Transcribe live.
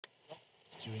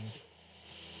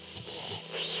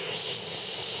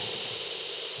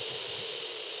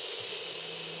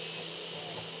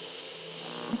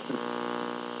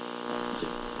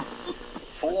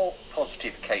Four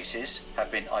positive cases have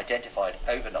been identified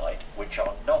overnight which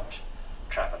are not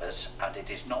travellers, and it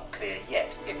is not clear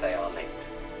yet if they are linked.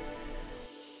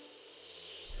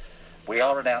 We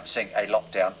are announcing a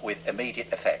lockdown with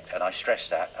immediate effect, and I stress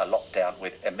that, a lockdown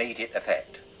with immediate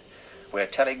effect. We're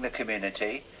telling the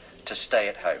community to stay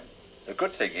at home. The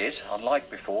good thing is, unlike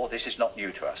before, this is not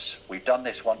new to us. We've done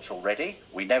this once already.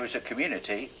 We know as a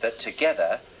community that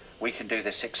together we can do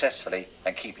this successfully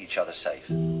and keep each other safe.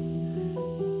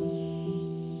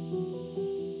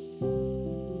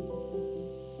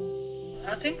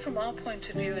 I think from our point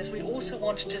of view is we also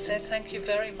wanted to say thank you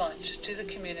very much to the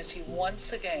community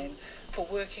once again for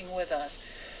working with us.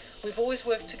 We've always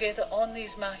worked together on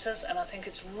these matters, and I think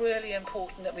it's really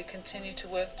important that we continue to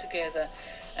work together.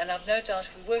 And I've no doubt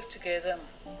if we work together,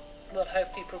 we'll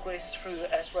hopefully progress through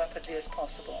as rapidly as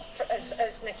possible.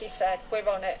 As Nikki said, we're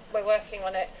on it, we're working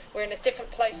on it. We're in a different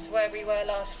place where we were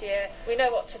last year. We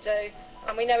know what to do,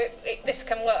 and we know this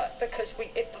can work because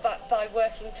by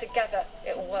working together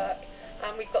it will work.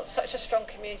 And we've got such a strong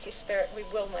community spirit, we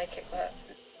will make it work.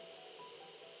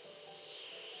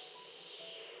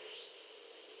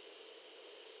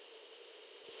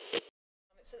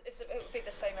 It would be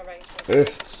the same arrangement.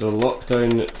 So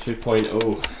lockdown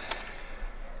 2.0.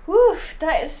 Woof,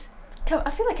 that is,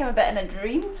 I feel like I'm a bit in a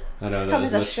dream. I know, it's that come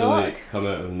was as a literally shock. come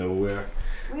out of nowhere.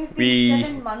 We've been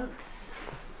 7 months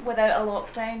without a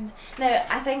lockdown. Now,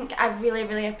 I think I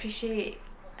really appreciate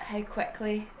how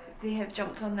quickly they have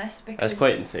jumped on this, because That's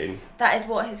quite insane. that is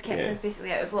what has kept Yeah. us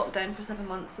basically out of lockdown for 7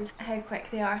 months, is how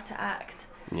quick they are to act.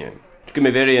 Yeah. It's going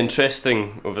to be very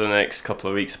interesting over the next couple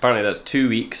of weeks. Apparently that's 2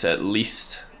 weeks at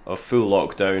least of full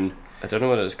lockdown. I don't know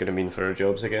what it's going to mean for our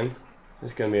jobs again.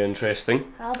 It's going to be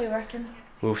interesting. I'll be working.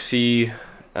 We'll see.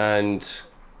 And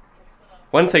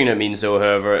one thing that means though,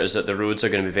 however, is that the roads are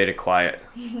going to be very quiet.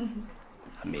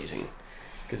 Amazing.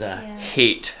 Because I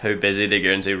hate how busy the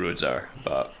Guernsey roads are.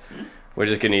 But we're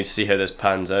just going to need to see how this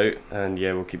pans out, and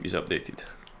yeah, we'll keep you updated.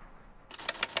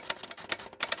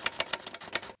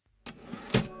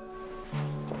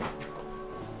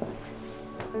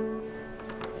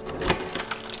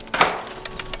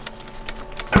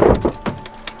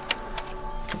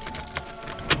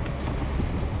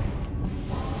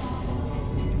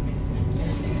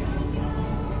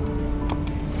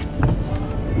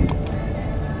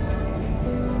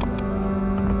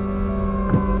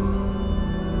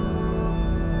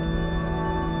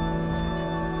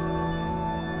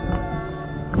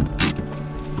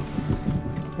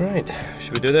 Right,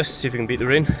 should we do this? See if we can beat the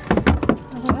rain? I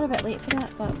think we're a bit late for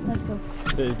that, but let's go.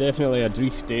 So it's definitely a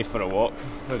brief day for a walk.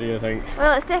 What do you think?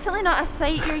 Well, it's definitely not a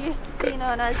sight you're used to seeing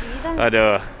on us either. I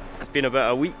know. It's been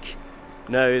about a week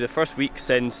now, the first week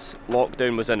since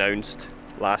lockdown was announced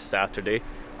last Saturday.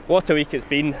 What a week it's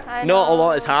been. Not a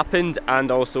lot has happened,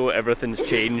 and also everything's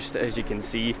changed, as you can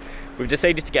see. We've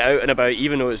decided to get out and about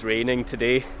even though it's raining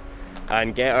today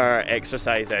and get our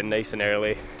exercise in nice and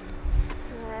early.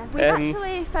 We've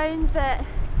actually found that,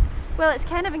 well, it's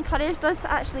kind of encouraged us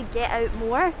to actually get out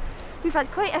more. We've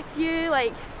had quite a few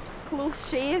like close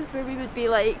shaves where we would be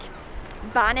like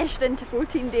banished into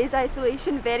 14 days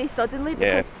isolation very suddenly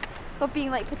because of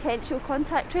being like potential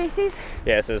contact traces.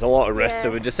 Yeah, so there's a lot of risk,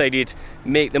 so we decided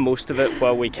make the most of it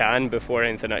while we can before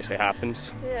anything actually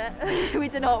happens. Yeah, we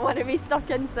do not want to be stuck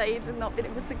inside and not being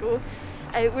able to go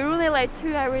out. We're only allowed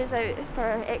 2 hours out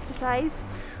for exercise.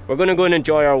 We're going to go and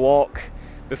enjoy our walk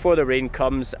before the rain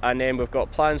comes, and then we've got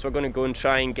plans. We're going to go and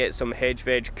try and get some hedge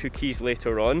veg cookies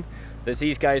later on. There's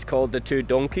these guys called the Two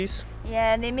Donkeys.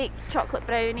 Yeah, and they make chocolate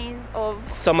brownies of...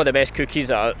 Some of the best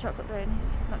cookies are... Chocolate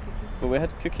brownies, not cookies. But we had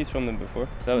cookies from them before.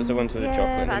 That was the ones with the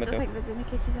chocolate in the middle. I don't think they do any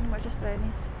cookies anymore, just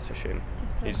brownies. It's a shame.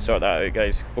 You need to sort that out,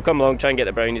 guys. We'll come along, try and get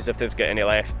the brownies if they've got any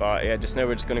left, but yeah, just now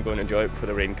we're just going to go and enjoy it before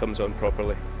the rain comes on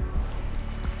properly.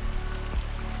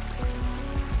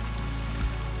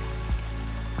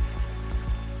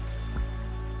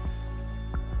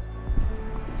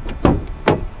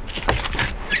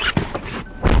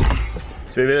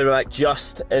 So we made it back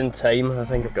just in time. I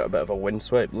think I've got a bit of a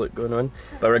windswept look going on.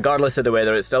 But regardless of the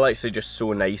weather, it's still actually just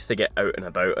so nice to get out and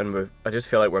about, and I just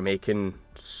feel like we're making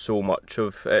so much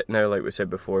of it now, like we said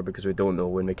before, because we don't know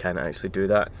when we can actually do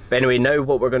that. But anyway, now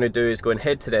what we're going to do is go and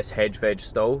head to this hedge veg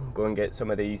stall, go and get some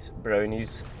of these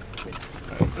brownies. Right,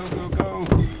 go!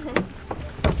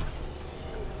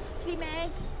 Cream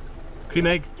egg. Cream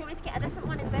egg? Do you want me to get a different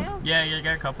one as well? Yeah, you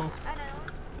get a couple. I know.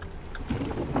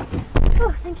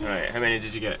 Oh, thank you. Right, how many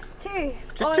did you get? 2.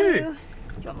 Just 2? Do you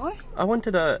want more? I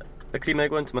wanted a a cream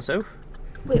egg one to myself.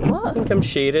 Wait, I what? think I'm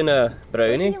sharing a What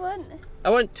brownie. do you want? I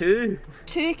want two.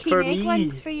 2 For cream egg me.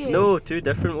 ones for you? No, 2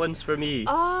 different ones for me.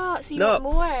 Ah, so you No, want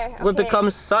more? We've Okay. become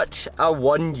such a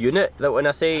one unit that when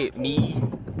I say me,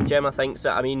 Gemma thinks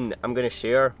that I mean I'm going to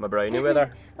share my brownie with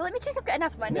her. Well, let me check I've got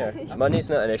enough money. Yeah. Money's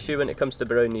not an issue when it comes to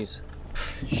brownies.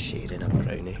 Sharing a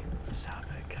brownie. What's that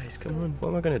about, guys? Come on, what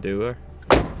am I going to do with her?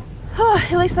 Oh,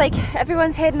 it looks like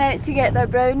everyone's heading out to get their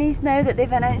brownies now that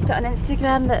they've announced it on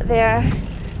Instagram that they're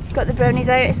got the brownies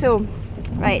out. So,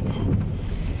 right,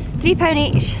 £3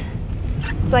 each.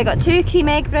 So I got 2 cream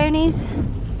egg brownies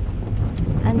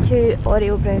and 2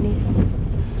 Oreo brownies.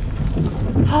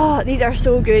 Oh, these are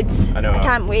so good. I know. I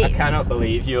can't wait. I cannot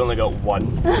believe you only got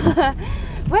one.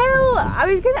 Well,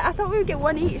 I thought we would get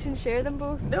one each and share them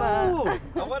both. No,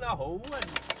 I want a whole one.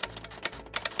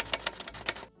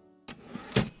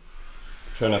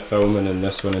 Trying to film and then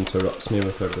this one interrupts me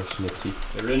with her brushing her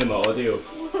teeth. They're ruining my audio.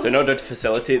 So in order to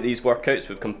facilitate these workouts,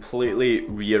 we've completely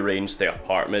rearranged the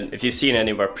apartment. If you've seen any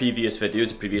of our previous videos,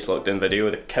 the previous lockdown video,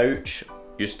 the couch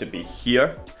used to be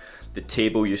here, the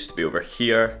table used to be over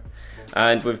here,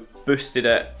 and we've boosted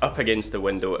it up against the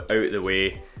window, out of the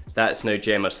way. That's now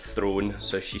Gemma's throne,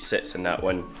 so she sits in that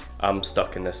one. I'm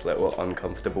stuck in this little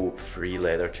uncomfortable free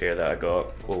leather chair that I got,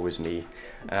 always me.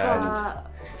 And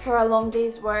for a long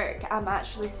day's work, I'm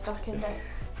actually stuck in this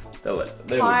the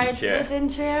hard chair. wooden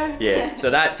chair. Yeah, so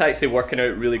that's actually working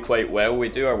out really quite well. We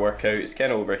do our workouts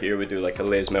kind of over here. We do like a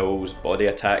Les Mills body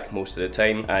attack most of the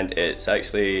time, and it's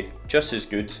actually just as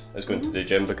good as going to the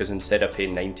gym, because instead of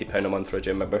paying £90 a month for a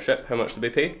gym membership, how much do we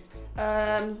pay?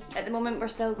 At the moment we're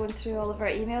still going through all of our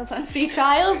emails on free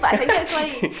trials, but I think it's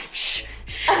like Shh,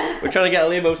 shh. We're trying to get a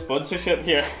Les Mills sponsorship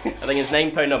here. I think it's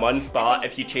 £9 a month, but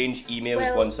if you change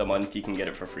emails once a month, you can get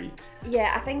it for free.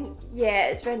 yeah, I think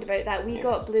it's round about that. We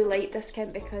got blue light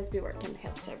discount because we work in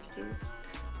health services.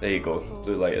 There you go, So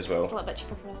blue light as it's a well. little bit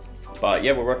cheaper for us. But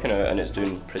yeah, we're working out and it's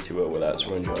doing pretty well with that, so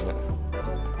we're enjoying it.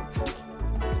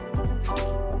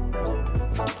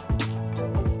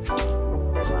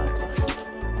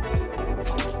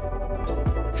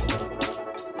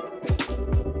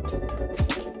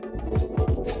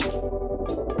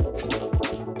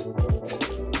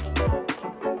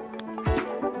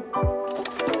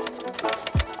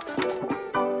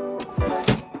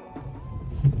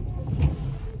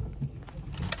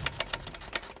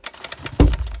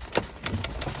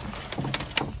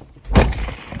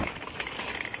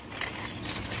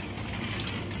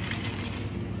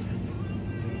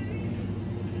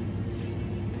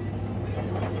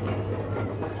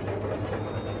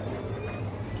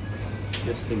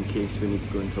 Just in case we need to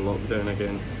go into lockdown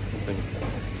again, I think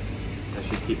that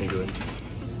should keep me going.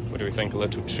 What do we think, a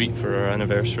little treat for our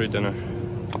anniversary dinner?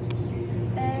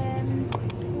 I'd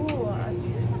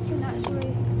say something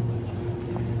actually.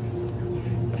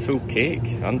 A full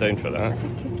cake? I'm down for that. That's a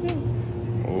cookie.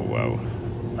 Oh wow.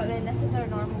 But then this is our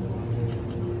normal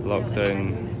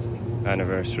Lockdown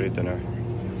anniversary dinner.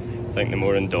 I think the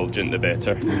more indulgent the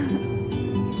better.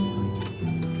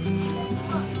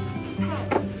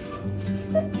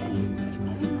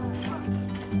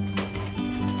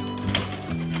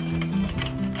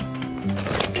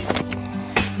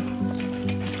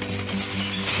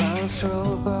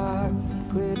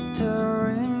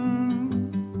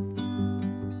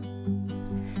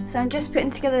 So I'm just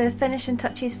putting together the finishing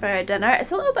touches for our dinner.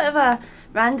 It's a little bit of a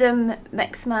random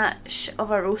mix match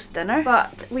of a roast dinner,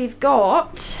 but we've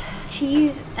got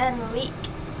cheese and leek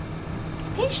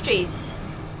pastries,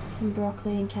 some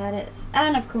broccoli and carrots,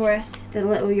 and of course the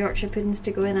little Yorkshire puddings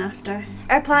to go in after.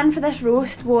 Our plan for this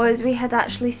roast was we had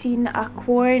actually seen a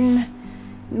corn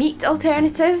meat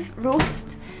alternative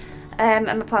roast, and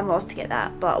my plan was to get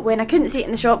that, but when I couldn't see it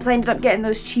in the shops I ended up getting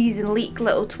those cheese and leek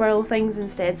little twirl things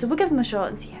instead, so we'll give them a shot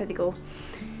and see how they go.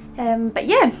 But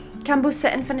yeah, Campbell's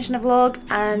sitting finishing a vlog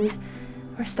and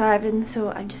we're starving,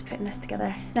 so I'm just putting this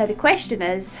together. Now the question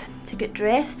is to get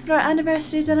dressed for our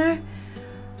anniversary dinner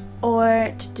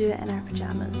or to do it in our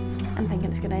pyjamas. I'm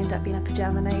thinking it's going to end up being a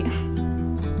pyjama night.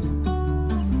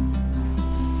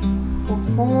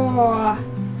 Oh,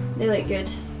 they look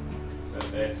good.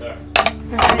 Better.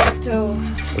 Perfecto.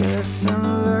 Lesson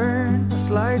learned, a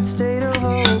slight state of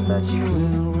hope that you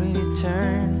will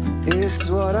return. It's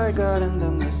what I got, and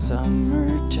then the summer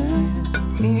turned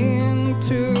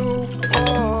into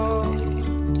fall.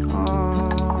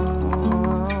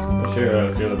 Not sure how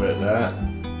I feel about that.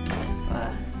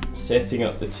 Setting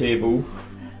up the table.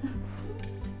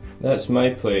 That's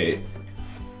my plate.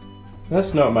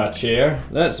 That's not my chair.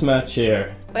 That's my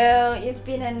chair. Well, you've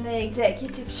been in the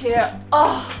executive chair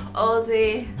all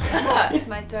day. It's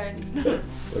my turn. Well,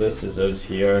 this is us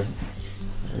here.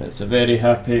 And it's a very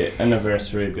happy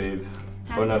anniversary, babe.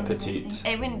 Happy Bon appetit.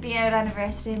 anniversary. It wouldn't be our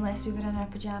anniversary unless we were in our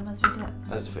pyjamas, would it?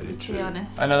 That's very Let's true. be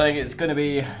honest. And I think it's going to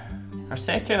be our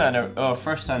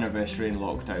first anniversary in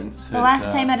lockdown. So The last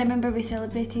time I remember we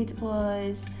celebrated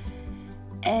was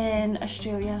in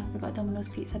Australia. We got Domino's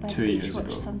pizza by the 2 beach, years watched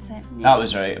ago. sunset. That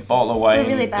was right. A bottle of wine,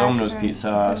 really bad Domino's for pizza,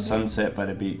 celebrating. sunset by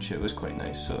the beach. It was quite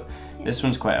nice. So this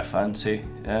one's quite a fancy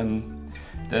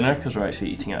dinner because we're actually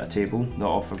eating at a table, not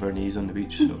off of our knees on the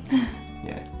beach. So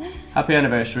yeah, happy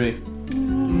anniversary.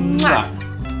 Mwah.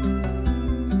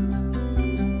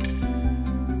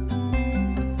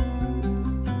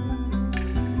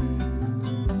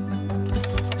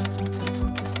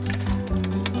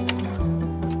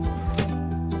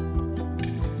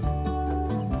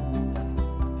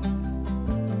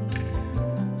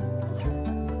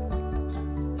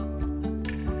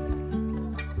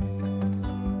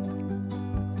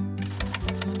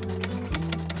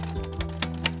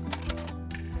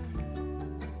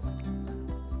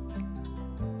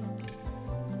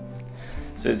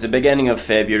 So it's the beginning of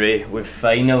February. We've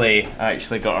finally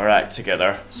actually got our act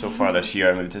together so far this year,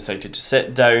 and we've decided to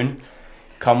sit down,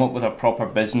 come up with a proper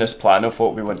business plan of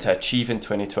what we want to achieve in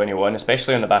 2021,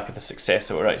 especially on the back of the success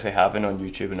that we're actually having on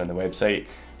YouTube and on the website.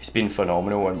 It's been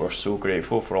phenomenal and we're so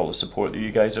grateful for all the support that you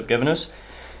guys have given us.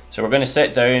 So we're going to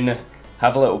sit down,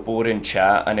 have a little boring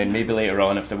chat, and then maybe later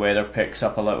on if the weather picks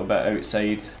up a little bit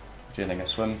outside, do you think a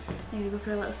swim? Maybe go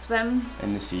for a little swim.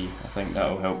 In the sea. I think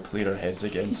that'll help clear our heads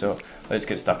again. So let's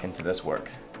get stuck into this work.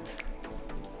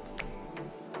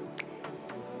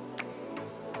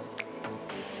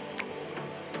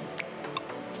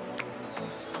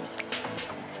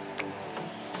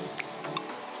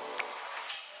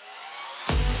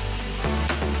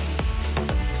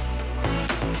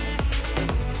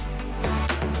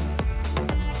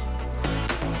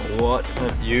 What a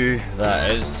view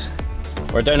that is.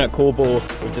 We're down at Cobo,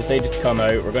 we've decided to come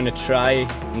out, we're going to try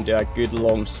and do a good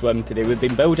long swim today. We've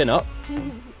been building up,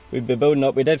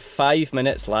 we did 5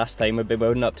 minutes last time, we've been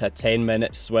building up to a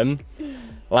 10-minute swim.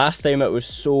 Last time it was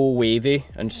so wavy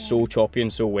and so choppy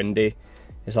and so windy.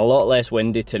 It's a lot less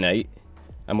windy tonight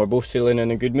and we're both feeling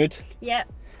in a good mood. Yep,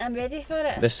 I'm ready for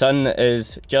it. The sun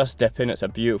is just dipping, it's a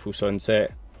beautiful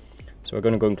sunset. So we're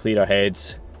going to go and clear our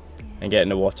heads and get in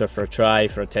the water for a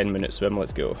 10-minute swim.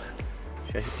 Let's go.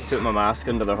 I put my mask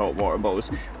under the hot water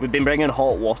bottles. We've been bringing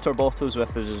hot water bottles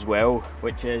with us as well,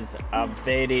 which is a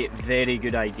very, very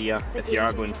good idea if you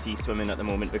are going sea swimming at the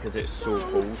moment because it's so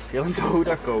cold. Feeling cold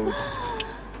or cold?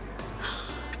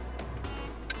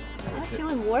 I was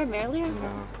feeling warm earlier.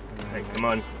 No. Right, come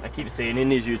on. I keep saying in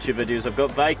these YouTube videos I've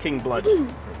got Viking blood.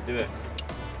 Let's do it.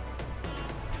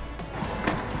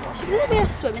 I should really wear a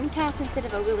swimming cap instead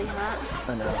of a woolly hat.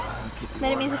 I know.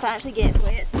 Then it means if it actually gets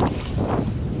wet.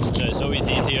 No, it's always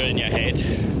easier in your head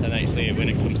than actually when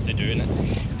it comes to doing it.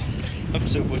 I'm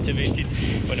so motivated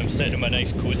when I'm sitting in my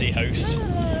nice cosy house.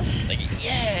 Like,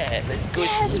 yeah, let's go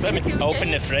swimming. I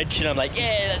open the fridge and I'm like,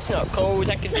 yeah, that's not cold,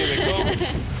 I can do it go.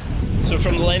 So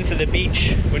from the length of the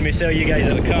beach, when we saw you guys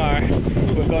at the car,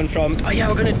 we've gone from, oh yeah,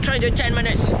 we're going to try and do 10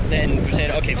 minutes. Then we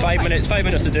said, okay, 5 minutes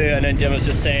to do, and then Jim has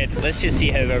just said, let's just see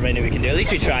however many we can do. At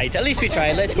least we tried,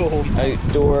 let's go home.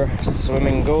 Outdoor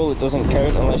swimming goal, it doesn't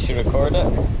count unless you record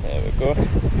it. There we go.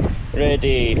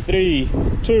 Ready, 3,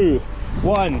 2,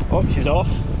 1. Oh, she's off.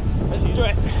 Let's do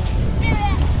it.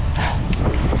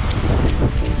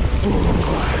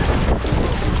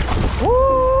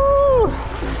 Woo!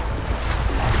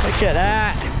 Look at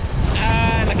that.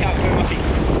 And I can't feel my feet.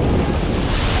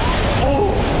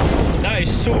 Oh, that is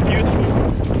so beautiful.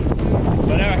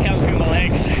 But now I can't feel my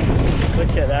legs.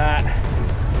 Look at that.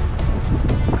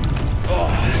 Oh.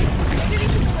 Maybe we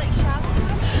can like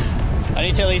shallow. I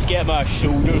need to at least get my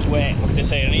shoulders wet. Like I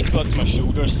say, I need to go up to my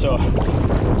shoulders, so. Oh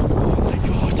my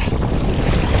god.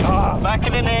 Ah, back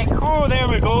of the neck. Oh, there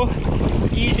we go.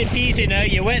 Easy peasy now.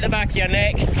 You wet the back of your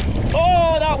neck.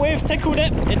 Oh, that wave tickled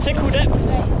it. It tickled it.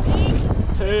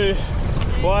 2,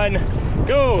 1,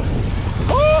 go.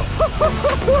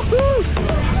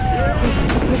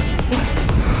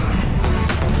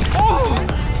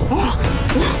 Oh,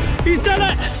 he's done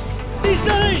it. He's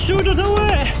done it. Shoulders are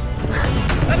wet.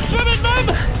 I'm swimming, Mum.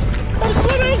 I'm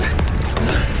swimming.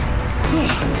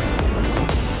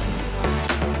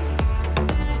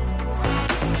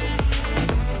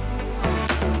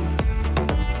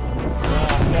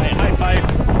 Right, high five.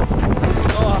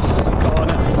 Oh,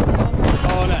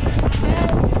 on it.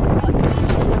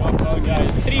 Oh,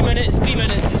 guys, 3 minutes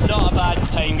is not a bad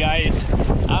time, guys.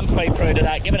 I'm quite proud of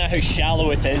that, given how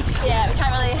shallow it is. Yeah, we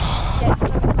can't really get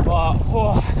swimming. But,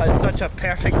 oh, that's such a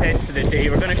perfect end to the day.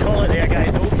 We're going to call it there,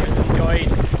 guys. I hope you've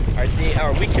enjoyed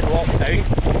our week in lockdown.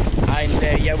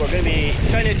 And yeah, we're going to be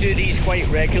trying to do these quite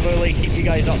regularly, keep you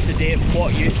guys up to date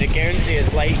what the Guernsey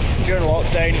is like during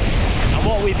lockdown and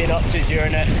what we've been up to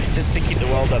during it, just to keep the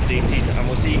world updated. And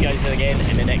we'll see you guys again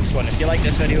in the next one. If you like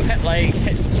this video, hit like,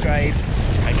 hit subscribe,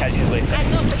 and catch you later.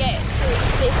 And don't forget to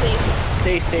stay safe.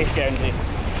 Stay safe, Guernsey.